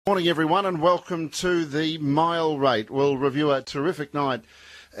Morning everyone and welcome to the Mile Rate. We'll review a terrific night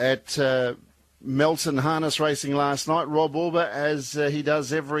at Melton Harness Racing last night. Rob Auber, as he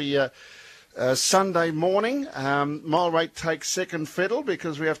does every Sunday morning. Mile Rate takes second fiddle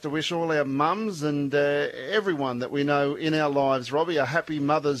because we have to wish all our mums and everyone that we know in our lives, Robbie, a happy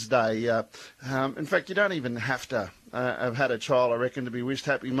Mother's Day. In fact, you don't even have to have had a child, I reckon, to be wished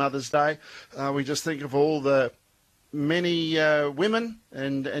happy Mother's Day. We just think of all the many women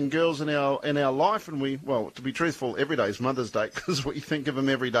and girls in our life, and to be truthful, every day is Mother's Day because we think of them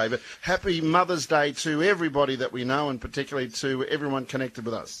every day. But happy Mother's Day to everybody that we know, and particularly to everyone connected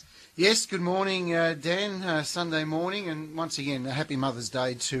with us. Yes, good morning, Dan. Sunday morning, and once again, a happy Mother's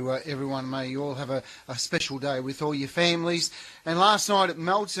Day to everyone. May you all have a special day with all your families. And last night at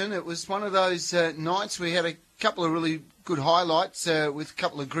Melton, it was one of those nights we had a couple of really good highlights with a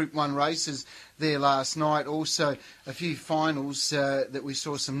couple of Group 1 races there last night. Also, a few finals that we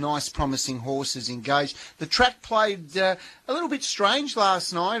saw some nice promising horses engaged. The track played a little bit strange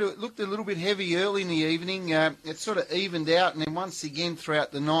last night. It looked a little bit heavy early in the evening. It sort of evened out, and then once again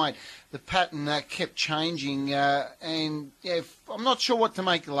throughout the night, the pattern kept changing. And yeah, I'm not sure what to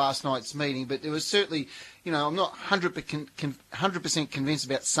make of last night's meeting, but there was certainly, I'm not 100% convinced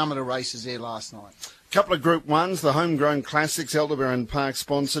about some of the races there last night. Couple of Group 1s, the Homegrown Classics, Elderberry Park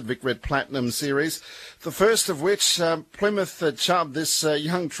sponsored Vic Red Platinum Series. The first of which, Plymouth Chubb, this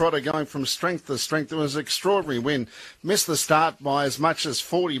young trotter going from strength to strength. It was an extraordinary win. Missed the start by as much as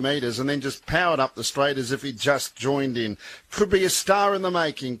 40 metres and then just powered up the straight as if he'd just joined in. Could be a star in the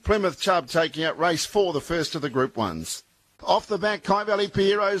making. Plymouth Chubb taking out race 4, the first of the Group 1s. Off the back, Kai Valley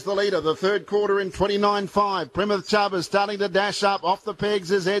Piero's the leader. The third quarter in 29.5. Plymouth Chubb is starting to dash up. Off the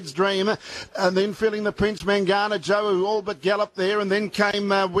pegs is Ed's Dream. And then filling the Prince Mangana Joe, who all but galloped there. And then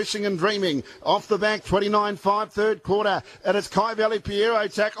came Wishing and Dreaming. Off the back, 29.5, third quarter. And it's Kai Valley Piero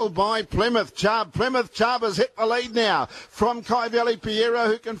tackled by Plymouth Chubb. Plymouth Chubb has hit the lead now from Kai Valley Piero,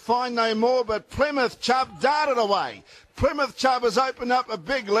 who can find no more. But Plymouth Chubb darted away. Plymouth Chubb has opened up a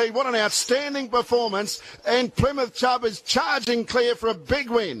big lead. What an outstanding performance. And Plymouth Chubb is charging clear for a big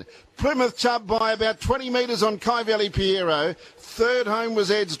win. Plymouth Chubb by about 20 metres on Kai Valley Piero. Third home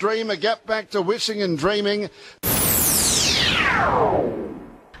was Ed's Dream. A gap back to Wishing and Dreaming.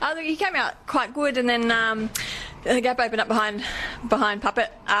 He came out quite good, and then the gap opened up behind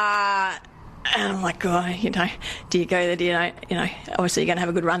Puppet. And I'm like, oh, do you go there? Do you obviously you're going to have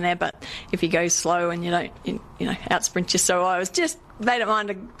a good run there, but if you go slow and you don't, outsprint you. So I was just made up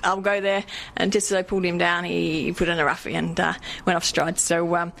mind I'll go there, and just as I pulled him down, he put in a roughie and went off stride.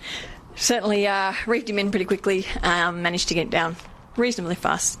 So certainly reefed him in pretty quickly, managed to get down reasonably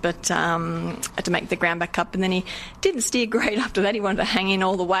fast, but had to make the ground back up, and then he didn't steer great after that. He wanted to hang in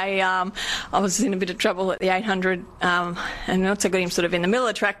all the way. I was in a bit of trouble at the 800, and once I got him sort of in the middle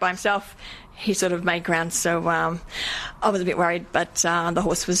of the track by himself, he sort of made ground, so I was a bit worried, but the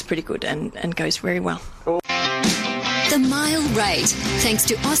horse was pretty good and goes very well. The Mile Rate, thanks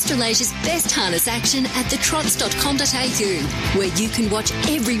to Australasia's best harness action at thetrots.com.au, where you can watch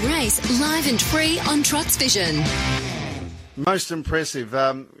every race live and free on Trots Vision. Most impressive.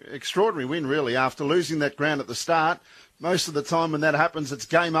 Extraordinary win, really, after losing that ground at the start. Most of the time when that happens, it's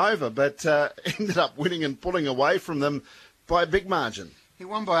game over, but ended up winning and pulling away from them by a big margin. He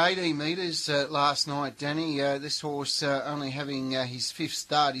won by 18 metres last night, Danny. This horse only having his fifth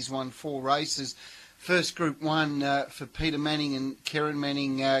start. He's won 4 races. First Group 1 for Peter Manning and Karen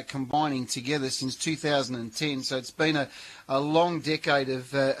Manning combining together since 2010. So it's been a long decade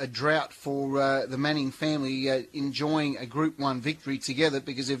of a drought for the Manning family enjoying a Group 1 victory together,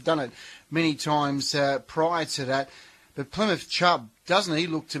 because they've done it many times prior to that. But Plymouth Chubb, doesn't he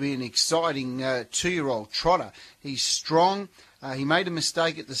look to be an exciting 2-year-old trotter? He's strong. He made a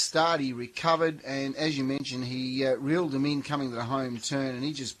mistake at the start. He recovered, and as you mentioned, he reeled him in coming to the home turn, and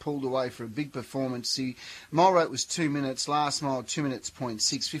he just pulled away for a big performance. The mile rate was 2 minutes, last mile 2 minutes,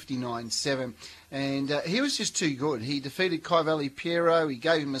 59.7, and he was just too good. He defeated Kai Valley Piero. He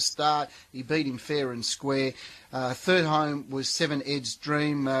gave him a start. He beat him fair and square. Third home was 7 Ed's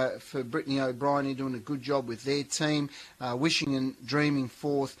Dream for Brittany O'Brien. They're doing a good job with their team. Wishing and Dreaming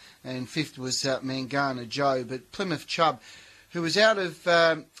fourth, and fifth was Mangana Joe. But Plymouth Chubb, who was out of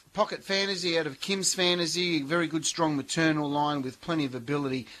Pocket Fantasy, out of Kim's Fantasy, very good, strong maternal line with plenty of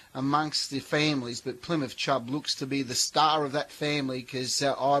ability amongst the families. But Plymouth Chubb looks to be the star of that family, because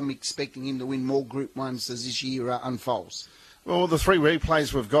I'm expecting him to win more Group 1s as this year unfolds. Well, the three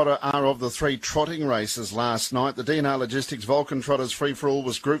replays we've got are of the three trotting races last night. The DNR Logistics Vulcan Trotters free-for-all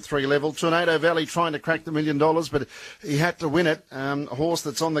was Group 3 level. Tornado Valley trying to crack the $1 million, but he had to win it. A horse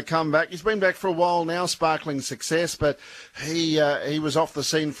that's on the comeback. He's been back for a while now, Sparkling Success, but he was off the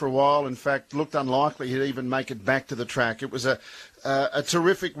scene for a while. In fact, looked unlikely he'd even make it back to the track. It was a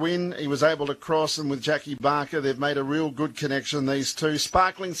terrific win. He was able to cross, and with Jackie Barker, they've made a real good connection, these two.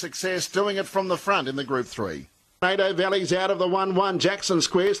 Sparkling Success doing it from the front in the Group 3. Tornado Valley's out of the 1-1. Jackson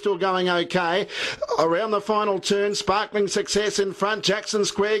Square still going okay. Around the final turn, Sparkling Success in front. Jackson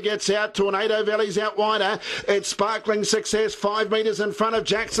Square gets out. Tornado Valley's out wider. It's Sparkling Success 5 metres in front of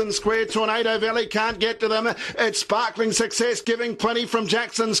Jackson Square. Tornado Valley can't get to them. It's Sparkling Success giving plenty from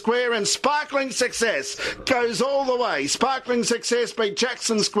Jackson Square, and Sparkling Success goes all the way. Sparkling Success beat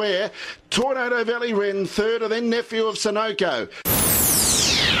Jackson Square. Tornado Valley ran third, and then Nephew of Sunoco.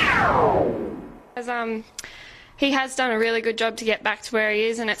 He has done a really good job to get back to where he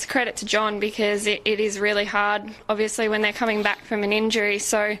is, and it's a credit to John because it is really hard, obviously, when they're coming back from an injury.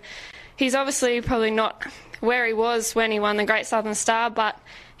 So he's obviously probably not where he was when he won the Great Southern Star, but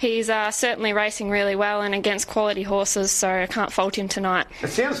he's certainly racing really well and against quality horses, so I can't fault him tonight. It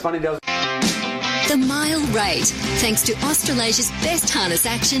sounds funny, doesn't it? The Mile Rate, thanks to Australasia's best harness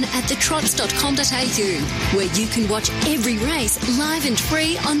action at thetrots.com.au, where you can watch every race live and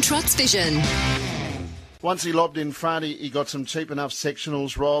free on Trots Vision. Once he lobbed in front, he got some cheap enough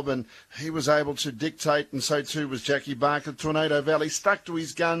sectionals, Rob, and he was able to dictate, and so too was Jackie Barker. Tornado Valley stuck to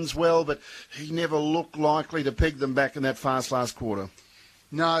his guns well, but he never looked likely to peg them back in that fast last quarter.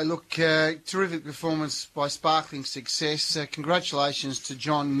 No, look, terrific performance by Sparkling Success. Congratulations to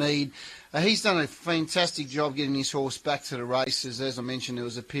John Mead. He's done a fantastic job getting his horse back to the races. As I mentioned, there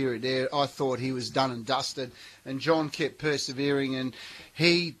was a period there I thought he was done and dusted, and John kept persevering, and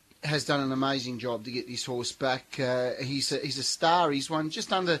he has done an amazing job to get this horse back. He's a star. He's won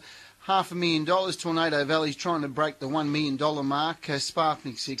just under $500,000. Tornado Valley's trying to break the $1 million mark.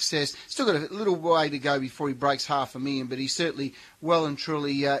 Sparkling Success. Still got a little way to go before he breaks $500,000, but he's certainly well and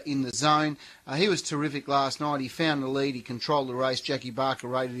truly in the zone. He was terrific last night. He found the lead. He controlled the race. Jackie Barker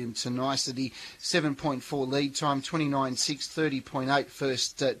rated him to nicety. 7.4 lead time, 29.6, 30.8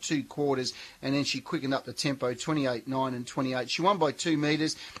 first 2 quarters, and then she quickened up the tempo, 28.9 and 28. She won by 2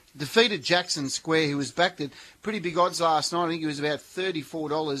 metres. Defeated Jackson Square, who was backed at pretty big odds last night. I think it was about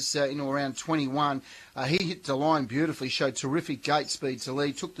 $34 in or around 21. He hit the line beautifully, showed terrific gate speed to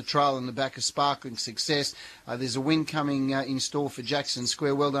lead, took the trail in the back of Sparkling Success. There's a win coming in store for Jackson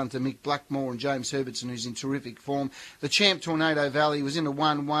Square. Well done to Mick Blackmore and James Herbertson, who's in terrific form. The champ Tornado Valley was in a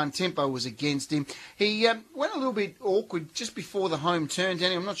 1-1. Tempo was against him. He went a little bit awkward just before the home turn,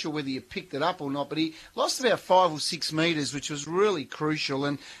 Danny. I'm not sure whether you picked it up or not, but he lost about 5 or 6 metres, which was really crucial.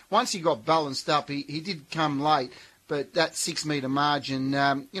 And once he got balanced up, he did come late. But that 6 metre margin,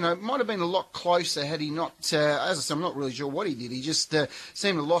 might have been a lot closer had he not, as I said, I'm not really sure what he did. He just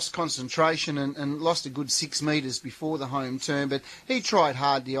seemed to lost concentration and lost a good 6 metres before the home turn. But he tried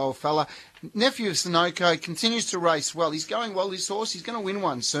hard, the old fella. Nephew of Sunoco continues to race well. He's going well, this horse. He's going to win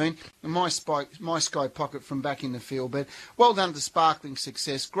one soon. And my Sky Pocket from back in the field. But well done to Sparkling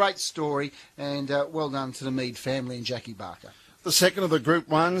Success. Great story. And well done to the Mead family and Jackie Barker. The second of the Group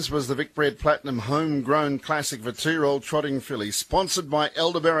 1s was the Vicbred Platinum Homegrown Classic for 2-year-old trotting filly, sponsored by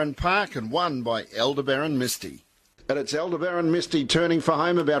Aldebaran Park and won by Aldebaran Misty. And it's Aldebaran Misty turning for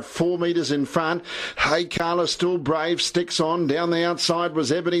home about 4 metres in front. Hey Carla still brave, sticks on. Down the outside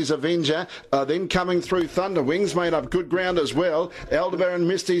was Ebony's Avenger. Then coming through Thunder Wings, made up good ground as well. Aldebaran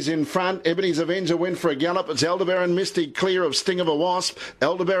Misty's in front. Ebony's Avenger went for a gallop. It's Aldebaran Misty clear of Sting of a Wasp.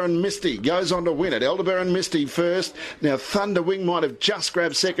 Aldebaran Misty goes on to win it. Aldebaran Misty first. Now Thunder Wing might have just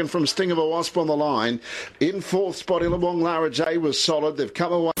grabbed second from Sting of a Wasp on the line. In fourth spot, Illawong Lara J was solid. They've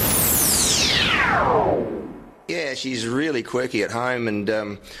come away. Yeah, she's really quirky at home,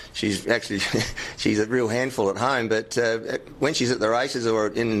 and she's actually she's a real handful at home. But when she's at the races or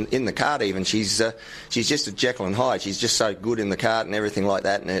in the cart, even she's just a Jekyll and Hyde. She's just so good in the cart and everything like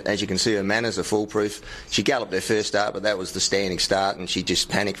that. And as you can see, her manners are foolproof. She galloped her first start, but that was the standing start, and she just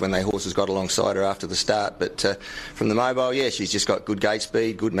panicked when the horses got alongside her after the start. But from the mobile, yeah, she's just got good gate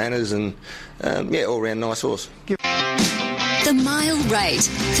speed, good manners, and all round nice horse. The Mile Rate,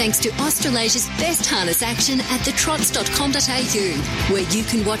 thanks to Australasia's best harness action at thetrots.com.au, where you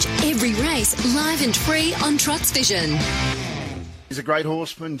can watch every race live and free on Trots Vision. He's a great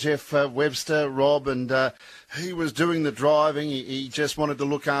horseman, Jeff Webster, Rob, and he was doing the driving. He just wanted to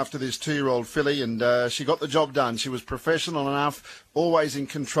look after this 2-year-old filly, and she got the job done. She was professional enough, always in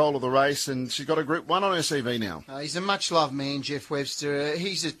control of the race, and she got a Group 1 on her CV now. He's a much-loved man, Jeff Webster.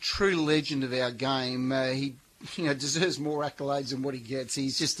 He's a true legend of our game. He deserves more accolades than what he gets.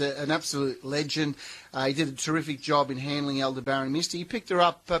 He's just an absolute legend. He did a terrific job in handling Aldebaran Misty. He picked her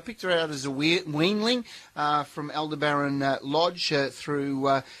out as a weanling from Aldebaran Lodge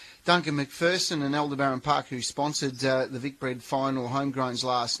through Duncan McPherson and Aldebaran Park, who sponsored the Vicbred final homegrowns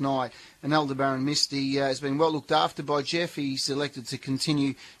last night. And Aldebaran Misty has been well looked after by Jeff. He's elected to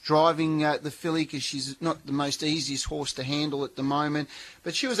continue driving the filly because she's not the most easiest horse to handle at the moment.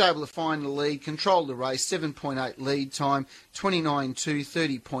 But she was able to find the lead, control the race, 7.8 lead time,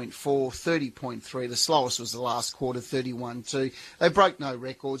 29.2, 30.4, 30.3. The slowest was the last quarter, 31.2. They broke no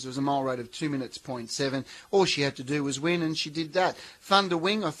records. It was a mile rate of 2 minutes, 0.7. All she had to do was win, and she did that. Thunder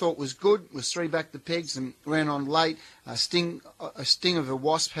Wing, I thought, was good, was 3 back the pegs and ran on late. A sting of a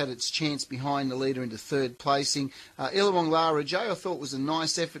wasp had its chance behind the leader into third placing. Illawong Lara J, I thought, was a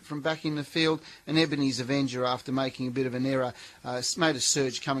nice effort from back in the field. And Ebony's Avenger, after making a bit of an error, made a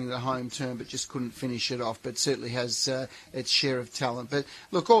surge coming to the home turn, but just couldn't finish it off. But certainly has its share of talent. But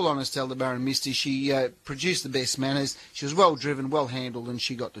look, all honest, Aldebaran Misty, she produced the best manners. She was well driven, well handled, and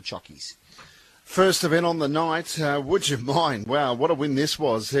she got the chockies. First event on the night, Would You Mind? Wow, what a win this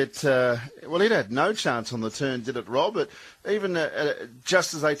was. It had no chance on the turn, did it, Rob? But even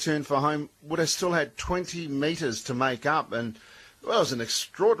just as they turned for home, would have still had 20 metres to make up, and well, it was an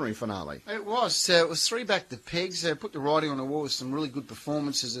extraordinary finale. It was. It was 3 back the pegs. Put the riding on the wall with some really good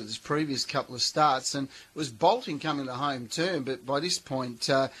performances at his previous couple of starts, and it was bolting coming to home turn. But by this point,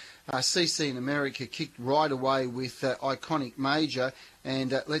 CC in America kicked right away with Iconic Major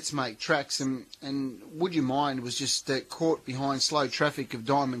and Let's Make Tracks. And Would You Mind was just caught behind slow traffic of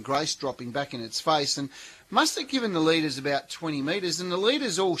Diamond Grace dropping back in its face, and must have given the leaders about 20 metres. And the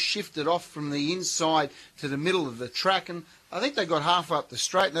leaders all shifted off from the inside to the middle of the track, and I think they got half up the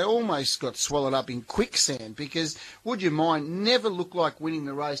straight and they almost got swallowed up in quicksand, because Would You Mind never looked like winning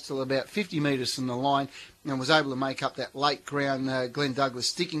the race till about 50 metres from the line, and was able to make up that late ground. Glenn Douglas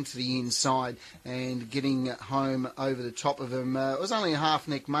sticking to the inside and getting home over the top of him. It was only a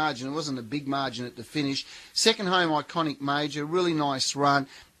half-neck margin. It wasn't a big margin at the finish. Second home, Iconic Major, really nice run.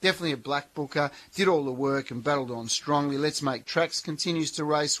 Definitely a black booker, did all the work and battled on strongly. Let's Make Tracks continues to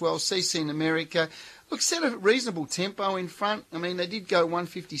race well. CC in America, look, set a reasonable tempo in front. I mean, they did go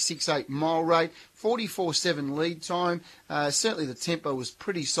 156.8 mile rate, 44.7 lead time. Certainly the tempo was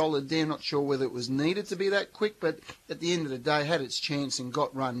pretty solid there. Not sure whether it was needed to be that quick, but at the end of the day, had its chance and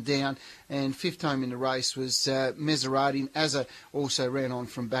got run down. And fifth home in the race was Meserati. Azza also ran on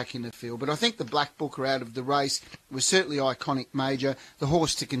from back in the field. But I think the black booker out of the race was certainly Iconic Major. The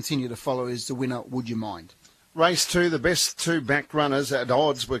horse to continue to follow is the winner, Would You Mind? Race 2, the best 2 back runners at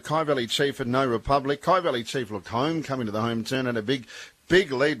odds were Kai Valley Chief and No Republic. Kai Valley Chief looked home, coming to the home turn, and a big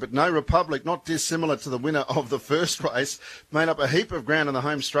lead, but No Republic, not dissimilar to the winner of the first race, made up a heap of ground in the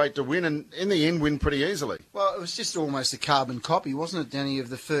home straight to win, and in the end win pretty easily. Well, it was just almost a carbon copy, wasn't it, Danny, of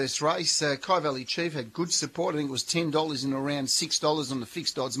the first race? Kai Valley Chief had good support. I think it was $10 in around $6 on the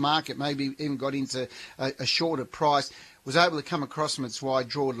fixed odds market, maybe even got into a shorter price. Was able to come across from its wide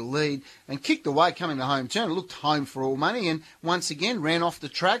draw to lead and kicked away coming to home turn. It looked home for all money and once again ran off the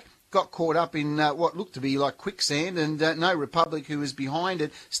track. Got caught up in what looked to be like quicksand, and No Republic, who was behind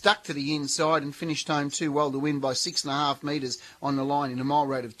it, stuck to the inside and finished home too well to win by 6.5 metres on the line in a mile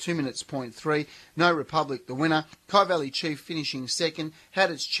rate of 2 minutes, 0.3. No Republic, the winner. Kai Valley Chief finishing second,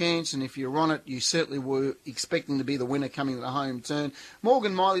 had its chance, and if you're on it, you certainly were expecting to be the winner coming to the home turn.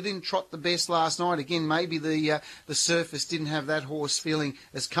 Morgan Miley didn't trot the best last night. Again, maybe the surface didn't have that horse feeling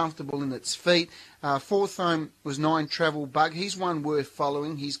as comfortable in its feet. Fourth home was 9 Travel Bug. He's one worth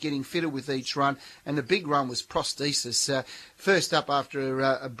following. He's getting fitter with each run. And the big run was Prosthesis. First up after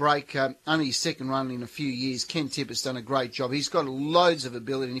a break, only his second run in a few years. Ken Tippett's done a great job. He's got loads of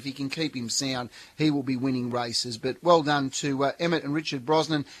ability, and if he can keep him sound, he will be winning races. But well done to Emmett and Richard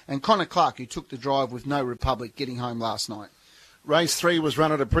Brosnan and Connor Clark, who took the drive with No Republic getting home last night. Race 3 was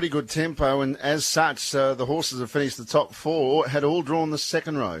run at a pretty good tempo, and as such, the horses have finished the top 4, had all drawn the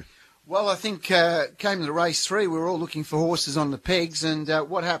second row. Well, I think came to race 3, we were all looking for horses on the pegs, and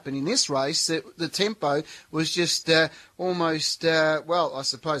what happened in this race, the tempo was just almost, well, I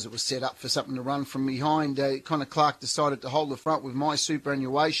suppose it was set up for something to run from behind. Connor Clark decided to hold the front with My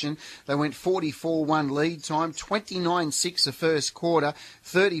Superannuation. They went 44.1 lead time, 29.6 the first quarter,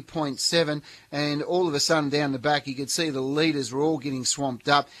 30.7, and all of a sudden down the back you could see the leaders were all getting swamped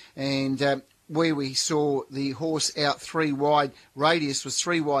up, and where we saw the horse out 3 wide. Radius was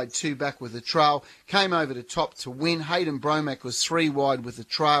 3 wide, 2 back with the trail. Came over the top to win. Hayden Bromack was 3 wide with the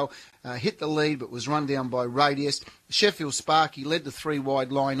trail. Hit the lead but was run down by Radius. Sheffield Sparky led the 3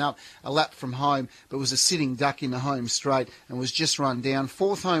 wide line up a lap from home, but was a sitting duck in the home straight and was just run down.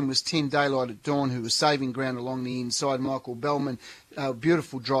 Fourth home was 10 Daylight at Dawn, who was saving ground along the inside. Michael Bellman,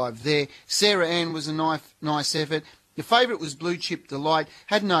 beautiful drive there. Sarah Ann was a nice effort. The favourite was Blue Chip Delight,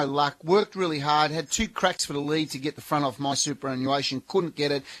 had no luck, worked really hard, had 2 cracks for the lead to get the front off My Superannuation, couldn't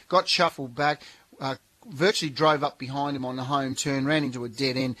get it, got shuffled back, virtually drove up behind him on the home turn, ran into a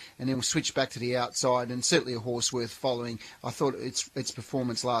dead end, and then switched back to the outside, and certainly a horse worth following. I thought its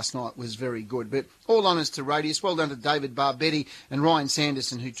performance last night was very good. But all honours to Radius. Well done to David Barbetti and Ryan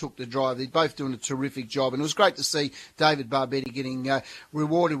Sanderson, who took the drive. They're both doing a terrific job, and it was great to see David Barbetti getting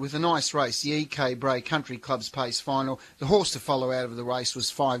rewarded with a nice race, the EK Bray Country Club's Pace Final. The horse to follow out of the race was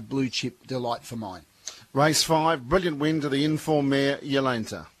 5 Blue Chip Delight for mine. Race 5, brilliant win to the informed mare,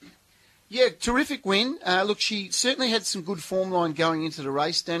 Yolanta. Yeah, terrific win. Look, she certainly had some good form line going into the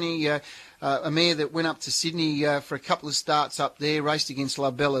race, Danny. A mare that went up to Sydney for a couple of starts up there, raced against La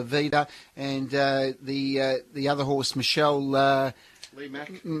Bella Vida, and the other horse, Michelle Lee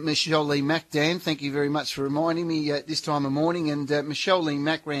Mack, Dan, thank you very much for reminding me this time of morning. And Michelle Lee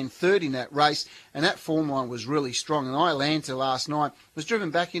Mack ran third in that race, and that form line was really strong. And Iolanta last night was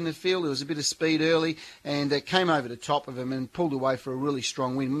driven back in the field. There was a bit of speed early, and came over the top of him and pulled away for a really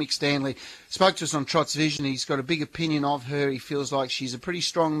strong win. Mick Stanley spoke to us on Trot's Vision. He's got a big opinion of her. He feels like she's a pretty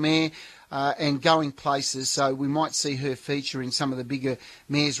strong mare. And going places, so we might see her feature in some of the bigger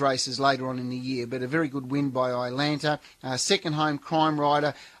mares races later on in the year. But a very good win by Iolanta. Second home, Crime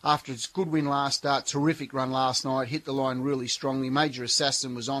Rider, after its good win last start, terrific run last night, hit the line really strongly. Major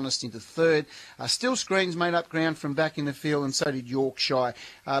Assassin was honest into third. Still Screens made up ground from back in the field, and so did Yorkshire.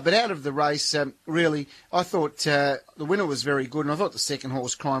 But out of the race, really, I thought the winner was very good, and I thought the second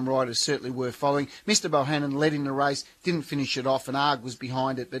horse, Crime Rider, certainly worth following. Mr. Bohannon led in the race, didn't finish it off, and Arg was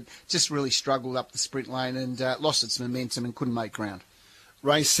behind it, but just really struggled up the sprint lane and lost its momentum and couldn't make ground.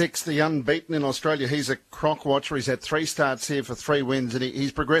 Race 6, the unbeaten in Australia. He's a croc watcher. He's had 3 starts here for 3 wins, and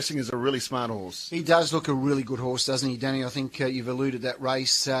he's progressing as a really smart horse. He does look a really good horse, doesn't he, Danny? I think you've alluded that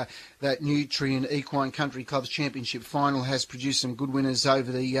race. That Nutrien Equine Country Clubs Championship final has produced some good winners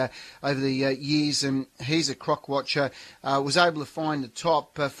over the years, and he's a croc watcher. Was able to find the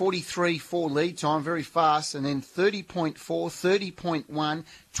top 43.4 lead time, very fast, and then 30.4, 30.1,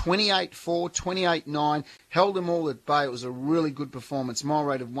 28.4, 28.9, held them all at bay. It was a really good performance. Mile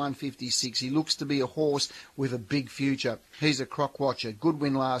rate of 156. He looks to be a horse with a big future. He's a croc watcher. Good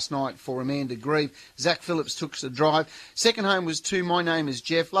win last night for Amanda Grieve. Zach Phillips took the drive. Second home was 2, My Name is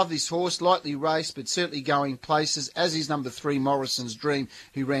Jeff. Love this horse, lightly raced, but certainly going places, as is number 3, Morrison's Dream,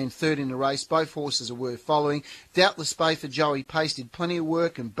 who ran third in the race. Both horses are worth following. Doubtless Bay for Joey Pace did plenty of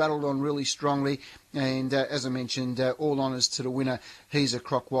work and battled on really strongly. And as I mentioned, all honours to the winner. He's a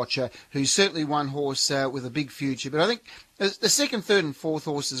croc watcher who's certainly one horse with a big future. But I think the second, third and fourth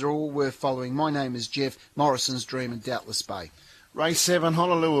horses are all worth following. My Name is Jeff, Morrison's Dream and Doubtless Bay. Race 7,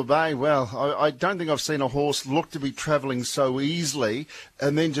 Honolulu Bay. Well, I don't think I've seen a horse look to be travelling so easily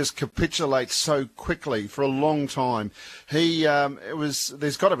and then just capitulate so quickly for a long time.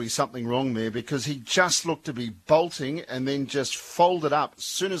 There's got to be something wrong there, because he just looked to be bolting and then just folded up as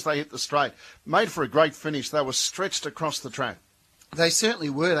soon as they hit the straight. Made for a great finish. They were stretched across the track. They certainly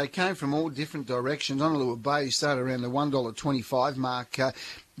were. They came from all different directions. Honolulu Bay started around the $1.25 mark.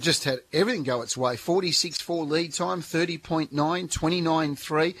 Just had everything go its way. 46.4 lead time, 30.9,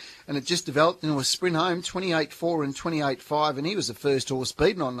 29.3, and it just developed into a sprint home, 28.4 and 28.5, and he was the first horse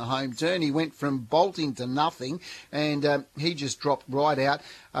beaten on the home turn. He went from bolting to nothing, and he just dropped right out.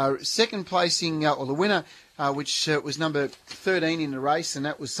 Second placing, or the winner, which was number 13 in the race, and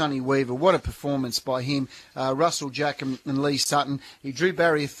that was Sonny Weaver. What a performance by him. Russell Jack and Lee Sutton. He drew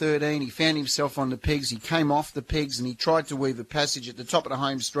barrier 13. He found himself on the pegs. He came off the pegs, and he tried to weave a passage at the top of the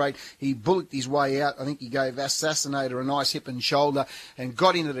home straight. He bullocked his way out. I think he gave Assassinator a nice hip and shoulder and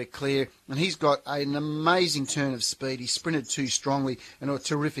got into the clear. And he's got an amazing turn of speed. He sprinted too strongly, and a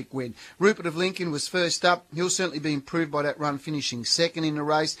terrific win. Rupert of Lincoln was first up. He'll certainly be improved by that run, finishing second in the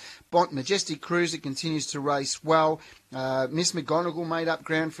race. Majestic Cruiser continues to race well. Miss McGonigal made up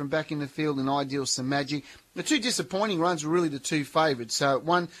ground from back in the field, and Ideal Some Magic. The 2 disappointing runs were really the 2 favourites.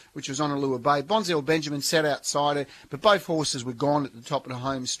 One, which was Honolulu Bay. Bonzel Benjamin sat outside her, but both horses were gone at the top of the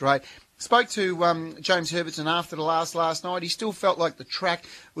home straight. Spoke to James Herbertson after the last night. He still felt like the track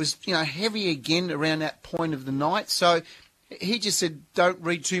was, heavy again around that point of the night. So he just said, don't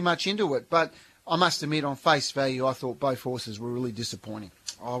read too much into it. But I must admit, on face value, I thought both horses were really disappointing.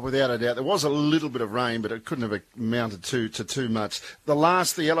 Oh, without a doubt. There was a little bit of rain, but it couldn't have amounted to too much. The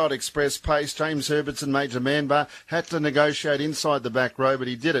Allied Express pace, James Herbertson, Major Manbar, had to negotiate inside the back row, but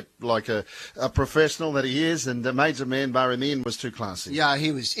he did it like a professional that he is, and Major Manbar in the end was too classy. Yeah,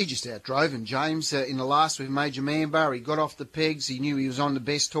 he just outdrove him, James. In the last with Major Manbar, he got off the pegs. He knew he was on the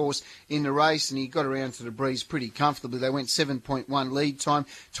best horse in the race, and he got around to the breeze pretty comfortably. They went 7.1 lead time,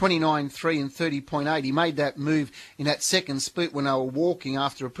 29.3 and 30.8. He made that move in that second split when they were walking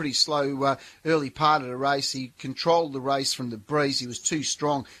after a pretty slow early part of the race. He controlled the race from the breeze. He was too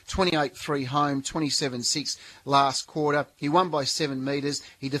strong. 28.3 home, 27.6 last quarter. He won by 7 metres.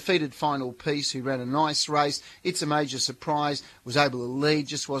 He defeated Final Piece, who ran a nice race. It's a Major Surprise, was able to lead,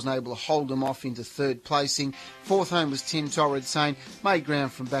 just wasn't able to hold them off into third placing. Fourth home was 10 Torrid Saint, made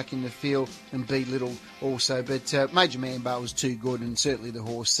ground from back in the field and beat Little also. But Major Manbar was too good, and certainly the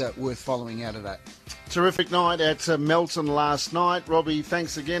horse worth following out of that. Terrific night at Melton last night. Robbie,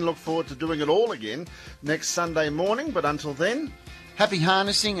 thanks again. Look forward to doing it all again next Sunday morning. But until then, happy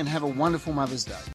harnessing and have a wonderful Mother's Day.